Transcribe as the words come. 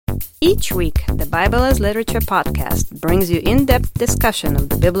Each week, the Bible as Literature podcast brings you in-depth discussion of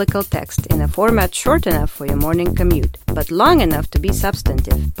the biblical text in a format short enough for your morning commute, but long enough to be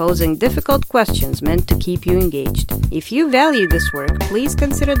substantive, posing difficult questions meant to keep you engaged. If you value this work, please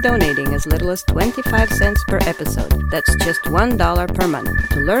consider donating as little as 25 cents per episode. That's just $1 per month.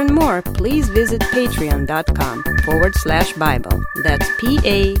 To learn more, please visit patreon.com/Bible. That's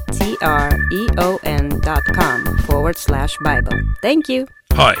patreon.com/Bible. Thank you.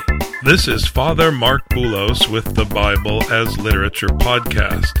 Hi, this is Father Mark Boulos with the Bible as Literature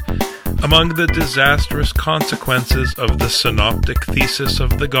podcast. Among the disastrous consequences of the synoptic thesis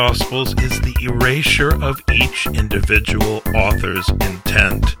of the Gospels is the erasure of each individual author's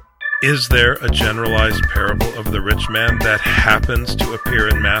intent. Is there a generalized parable of the rich man that happens to appear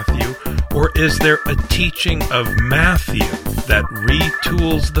in Matthew? Or is there a teaching of Matthew that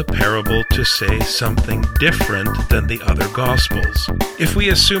retools the parable to say something different than the other Gospels? If we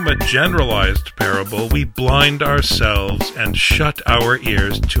assume a generalized parable, we blind ourselves and shut our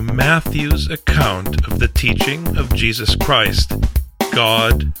ears to Matthew's account of the teaching of Jesus Christ.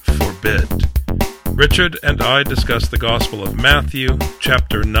 God forbid. Richard and I discuss the Gospel of Matthew,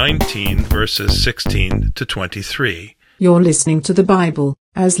 chapter 19, verses 16 to 23. You're listening to the Bible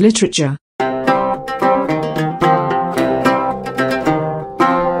as Literature.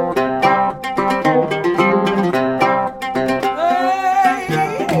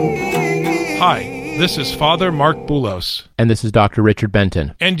 Hi, this is Father Mark Boulos. And this is Dr. Richard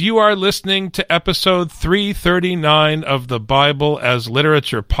Benton. And you are listening to episode 339 of the Bible as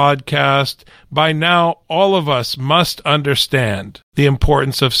Literature podcast. By now, all of us must understand the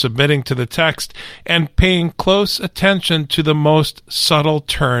importance of submitting to the text and paying close attention to the most subtle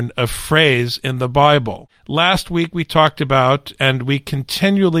turn of phrase in the Bible. Last week we talked about, and we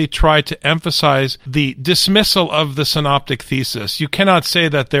continually try to emphasize, the dismissal of the synoptic thesis. You cannot say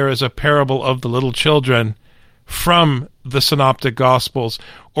that there is a parable of the little children from the synoptic gospels,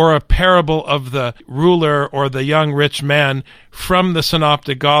 or a parable of the ruler or the young rich man from the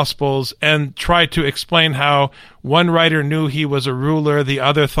synoptic gospels, and try to explain how one writer knew he was a ruler, the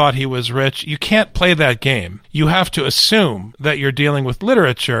other thought he was rich. You can't play that game. You have to assume that you're dealing with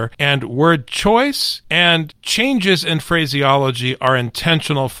literature, and word choice and changes in phraseology are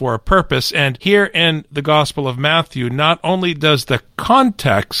intentional for a purpose. And here in the Gospel of Matthew, not only does the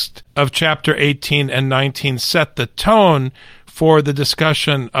context of chapter 18 and 19 set the tone for the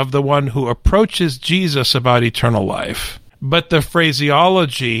discussion of the one who approaches Jesus about eternal life, but the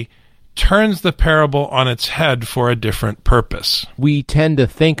phraseology turns the parable on its head for a different purpose. We tend to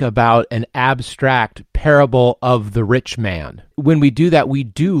think about an abstract parable of the rich man. When we do that, we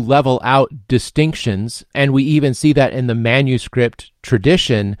do level out distinctions, and we even see that in the manuscript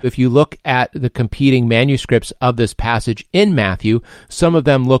tradition. If you look at the competing manuscripts of this passage in Matthew, some of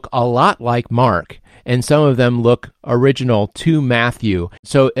them look a lot like Mark, and some of them look original to Matthew.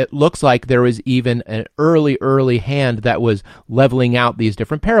 So it looks like there was even an early hand that was leveling out these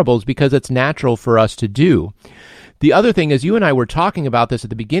different parables, because it's natural for us to do. The other thing is, you and I were talking about this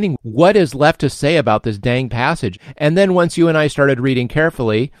at the beginning. What is left to say about this dang passage? And then once you and I started reading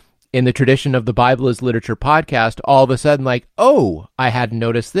carefully, in the tradition of the Bible as Literature podcast, all of a sudden, like, oh, I hadn't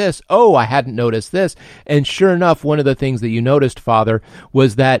noticed this. Oh, I hadn't noticed this. And sure enough, one of the things that you noticed, Father,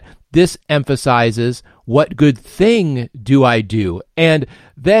 was that this emphasizes, what good thing do I do? And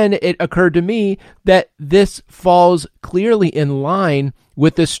then it occurred to me that this falls clearly in line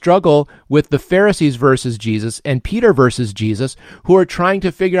with the struggle with the Pharisees versus Jesus and Peter versus Jesus, who are trying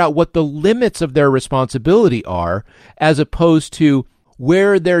to figure out what the limits of their responsibility are, as opposed to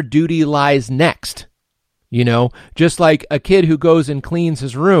where their duty lies next. You know, just like a kid who goes and cleans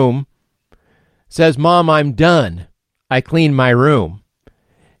his room, says, "Mom, I'm done. I cleaned my room."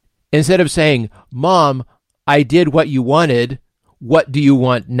 Instead of saying, "Mom, I did what you wanted. What do you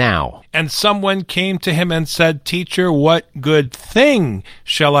want now?" And someone came to him and said, "Teacher, what good thing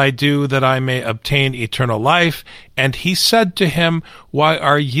shall I do that I may obtain eternal life?" And he said to him, "Why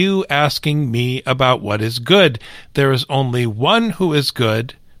are you asking me about what is good? There is only one who is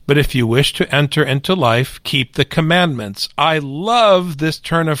good, but if you wish to enter into life, keep the commandments." I love this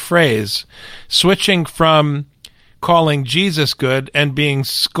turn of phrase, switching from calling Jesus good and being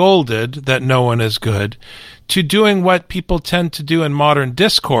scolded that no one is good, to doing what people tend to do in modern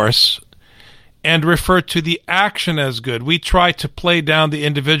discourse and refer to the action as good. We try to play down the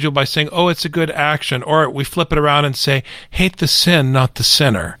individual by saying, oh, it's a good action, or we flip it around and say, hate the sin, not the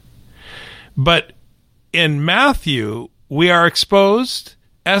sinner. But in Matthew, we are exposed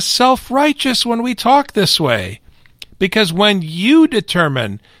as self-righteous when we talk this way, because when you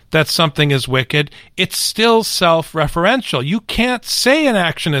determine that something is wicked, it's still self-referential. You can't say an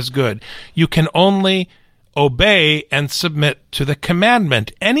action is good. You can only obey and submit to the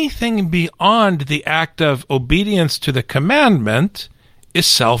commandment. Anything beyond the act of obedience to the commandment is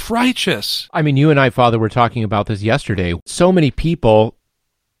self-righteous. I mean, you and I, Father, were talking about this yesterday. So many people,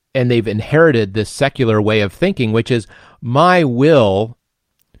 and they've inherited this secular way of thinking, which is, my will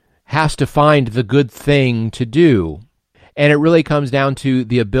has to find the good thing to do. And it really comes down to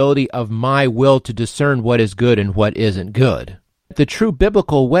the ability of my will to discern what is good and what isn't good. The true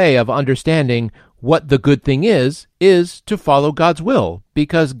biblical way of understanding what the good thing is to follow God's will.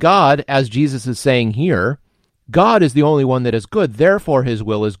 Because God, as Jesus is saying here, God is the only one that is good. Therefore, his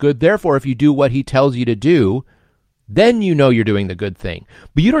will is good. Therefore, if you do what he tells you to do, then you know you're doing the good thing.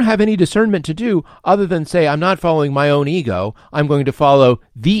 But you don't have any discernment to do other than say, I'm not following my own ego. I'm going to follow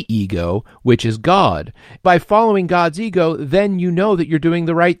the ego, which is God. By following God's ego, then you know that you're doing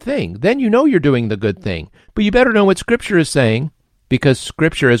the right thing. Then you know you're doing the good thing. But you better know what Scripture is saying, because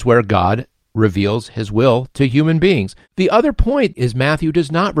Scripture is where God reveals his will to human beings. The other point is Matthew does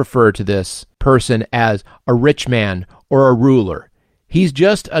not refer to this person as a rich man or a ruler. He's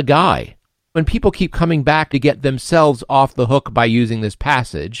just a guy. When people keep coming back to get themselves off the hook by using this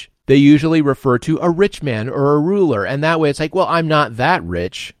passage, they usually refer to a rich man or a ruler. And that way it's like, well, I'm not that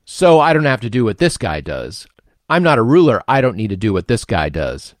rich, so I don't have to do what this guy does. I'm not a ruler, I don't need to do what this guy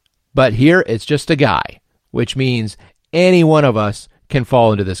does. But here it's just a guy, which means any one of us can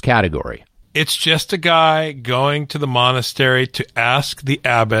fall into this category. It's just a guy going to the monastery to ask the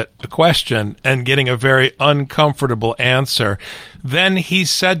abbot a question and getting a very uncomfortable answer. Then he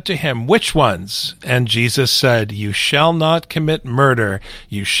said to him, which ones? And Jesus said, you shall not commit murder.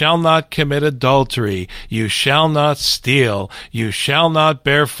 You shall not commit adultery. You shall not steal. You shall not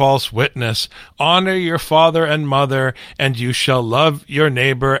bear false witness. Honor your father and mother, and you shall love your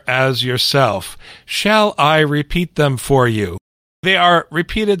neighbor as yourself. Shall I repeat them for you? They are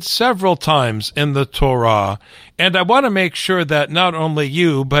repeated several times in the Torah, and I want to make sure that not only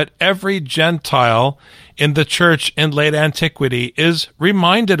you, but every Gentile in the church in late antiquity is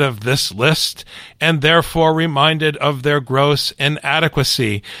reminded of this list, and therefore reminded of their gross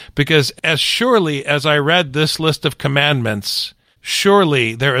inadequacy, because as surely as I read this list of commandments,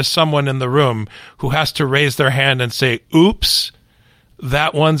 surely there is someone in the room who has to raise their hand and say, oops,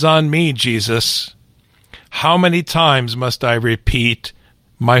 that one's on me, Jesus. How many times must I repeat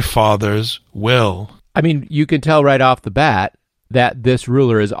my Father's will? I mean, you can tell right off the bat that this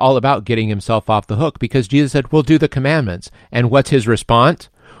ruler is all about getting himself off the hook, because Jesus said, we'll do the commandments. And what's his response?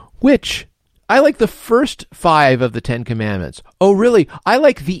 Which? I like the first 5 of the 10 commandments. Oh, really? I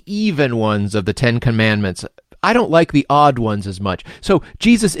like the even ones of the 10 commandments. I don't like the odd ones as much. So,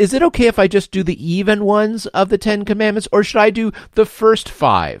 Jesus, is it okay if I just do the even ones of the 10 commandments, or should I do the first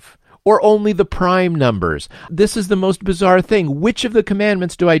 5? Or only the prime numbers? This is the most bizarre thing. Which of the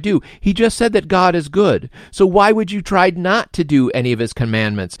commandments do I do? He just said that God is good. So why would you try not to do any of his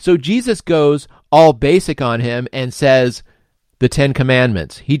commandments? So Jesus goes all basic on him and says the 10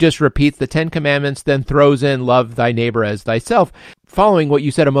 commandments. He just repeats the 10 commandments, then throws in love thy neighbor as thyself. Following what you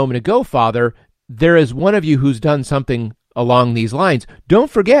said a moment ago, Father, there is one of you who's done something along these lines.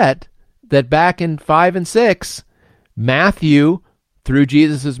 Don't forget that back in 5 and 6, Matthew, through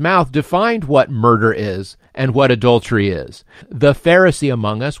Jesus' mouth, defined what murder is and what adultery is. The Pharisee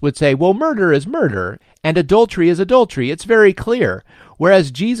among us would say, well, murder is murder, and adultery is adultery. It's very clear. Whereas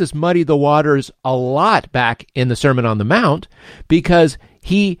Jesus muddied the waters a lot back in the Sermon on the Mount, because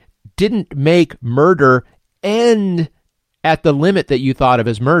he didn't make murder end at the limit that you thought of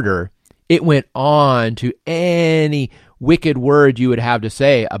as murder. It went on to any wicked word you would have to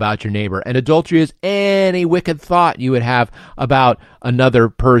say about your neighbor. And adultery is any wicked thought you would have about another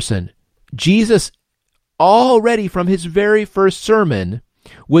person. Jesus, already from his very first sermon,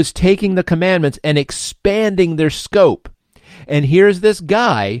 was taking the commandments and expanding their scope. And here's this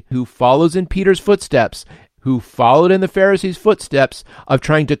guy who follows in Peter's footsteps, who followed in the Pharisees' footsteps of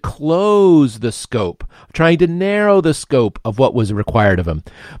trying to close the scope, trying to narrow the scope of what was required of him.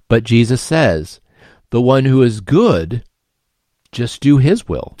 But Jesus says, the one who is good, just do his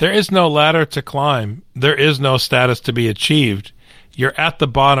will. There is no ladder to climb. There is no status to be achieved. You're at the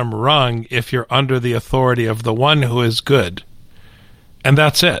bottom rung if you're under the authority of the one who is good. And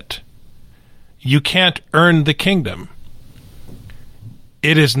that's it. You can't earn the kingdom.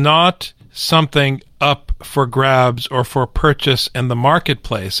 It is not something up for grabs or for purchase in the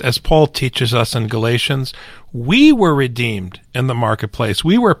marketplace. As Paul teaches us in Galatians, we were redeemed in the marketplace.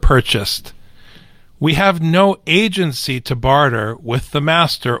 We were purchased. We have no agency to barter with the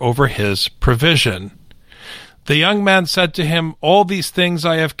master over his provision. The young man said to him, "All these things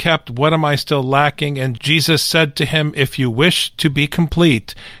I have kept. What am I still lacking?" And Jesus said to him, "If you wish to be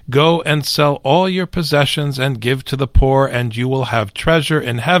complete, go and sell all your possessions and give to the poor, and you will have treasure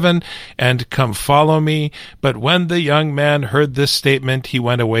in heaven, and come follow me." But when the young man heard this statement, he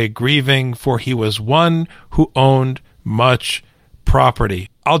went away grieving, for he was one who owned much property.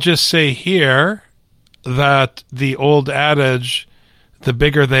 I'll just say here that the old adage, the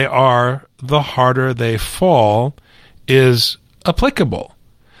bigger they are, the harder they fall, is applicable.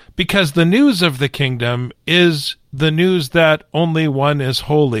 Because the news of the kingdom is the news that only one is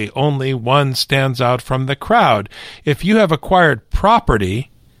holy, only one stands out from the crowd. If you have acquired property,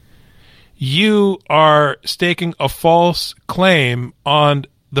 you are staking a false claim on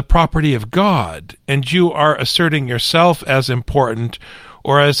the property of God, and you are asserting yourself as important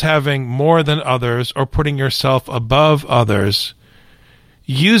or as having more than others or putting yourself above others,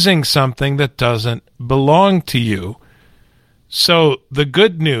 using something that doesn't belong to you. So the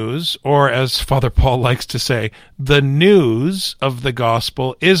good news, or as Father Paul likes to say, the news of the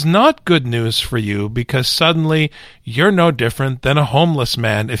gospel is not good news for you, because suddenly you're no different than a homeless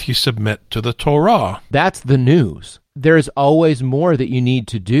man if you submit to the Torah. That's the news. There's always more that you need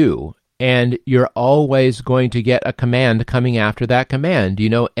to do, and you're always going to get a command coming after that command. You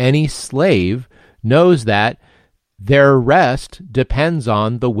know, any slave knows that their rest depends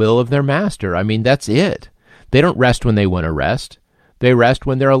on the will of their master. I mean, that's it. They don't rest when they want to rest. They rest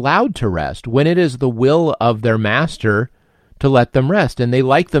when they're allowed to rest, when it is the will of their master to let them rest. And they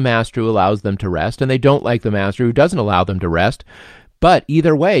like the master who allows them to rest, and they don't like the master who doesn't allow them to rest. But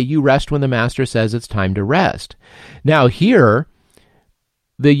either way, you rest when the master says it's time to rest. Now here,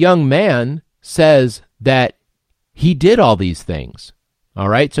 the young man says that he did all these things. All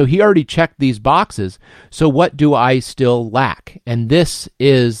right, so he already checked these boxes. So what do I still lack? And this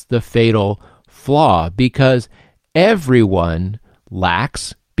is the fatal flaw, because everyone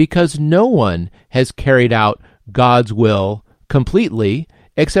lacks, because no one has carried out God's will completely,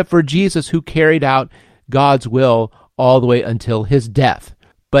 except for Jesus, who carried out God's will all the way until his death.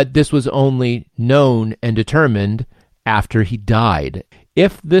 But this was only known and determined after he died.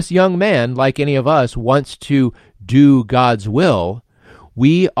 If this young man, like any of us, wants to do God's will,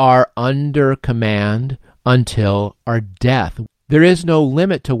 we are under command until our death. There is no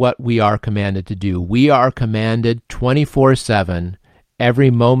limit to what we are commanded to do. We are commanded 24/7, every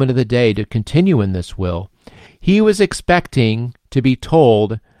moment of the day, to continue in this will. He was expecting to be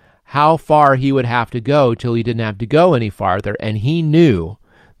told how far he would have to go till he didn't have to go any farther, and he knew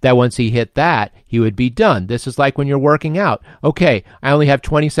that once he hit that, he would be done. This is like when you're working out. Okay, I only have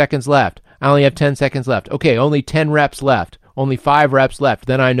 20 seconds left. I only have 10 seconds left. Okay, only 10 reps left. Only 5 reps left.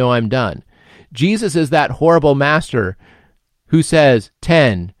 Then I know I'm done. Jesus is that horrible master who says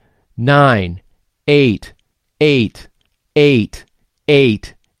 10, 9, 8, 8, 8,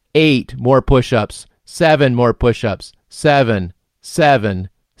 8, 8 more push-ups, 7 more push-ups, 7, 7,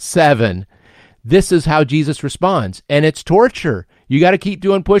 7. This is how Jesus responds, and it's torture. You got to keep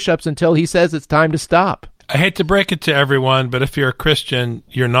doing push-ups until he says it's time to stop. I hate to break it to everyone, but if you're a Christian,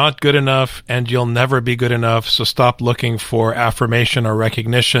 you're not good enough and you'll never be good enough, so stop looking for affirmation or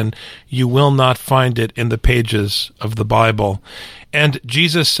recognition. You will not find it in the pages of the Bible. And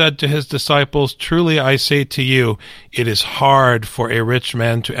Jesus said to his disciples, "Truly I say to you, it is hard for a rich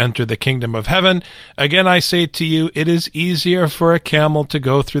man to enter the kingdom of heaven. Again I say to you, it is easier for a camel to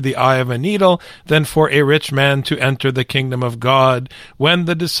go through the eye of a needle than for a rich man to enter the kingdom of God." When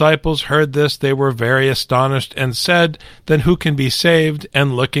the disciples heard this, they were very astonished and said, "Then who can be saved?"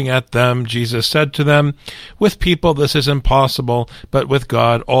 And looking at them, Jesus said to them, "With people this is impossible, but with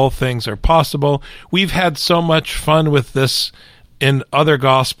God all things are possible." We've had so much fun with this in other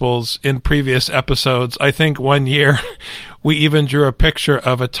Gospels in previous episodes. I think one year we even drew a picture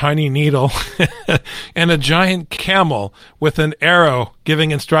of a tiny needle and a giant camel with an arrow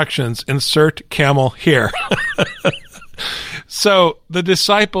giving instructions, "Insert camel here." So the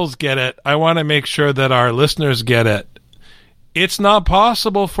disciples get it. I want to make sure that our listeners get it. It's not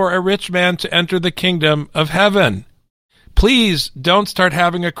possible for a rich man to enter the kingdom of heaven. Please don't start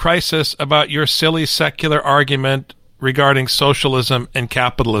having a crisis about your silly secular argument regarding socialism and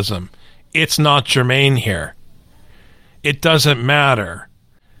capitalism. It's not germane here. It doesn't matter.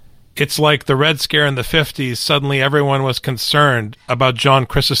 It's like the Red Scare in the 50s. Suddenly everyone was concerned about John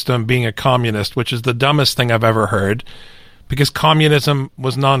Chrysostom being a communist, which is the dumbest thing I've ever heard, because communism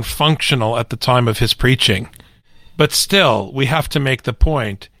was non-functional at the time of his preaching. But still, we have to make the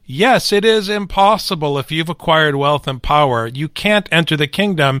point. Yes, it is impossible if you've acquired wealth and power. You can't enter the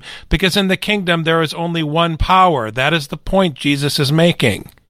kingdom, because in the kingdom there is only one power. That is the point Jesus is making.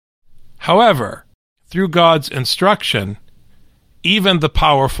 However, through God's instruction, even the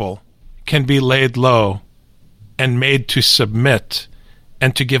powerful can be laid low and made to submit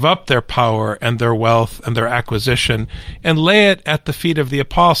and to give up their power and their wealth and their acquisition and lay it at the feet of the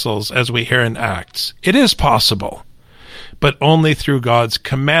apostles, as we hear in Acts. It is possible, but only through God's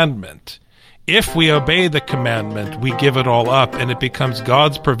commandment. If we obey the commandment, we give it all up, and it becomes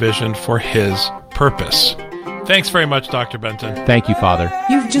God's provision for His purpose. Thanks very much, Dr. Benton. Thank you, Father.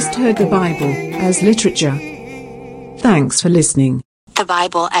 You've just heard the Bible as literature. Thanks for listening. The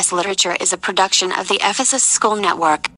Bible as Literature is a production of the Ephesus School Network.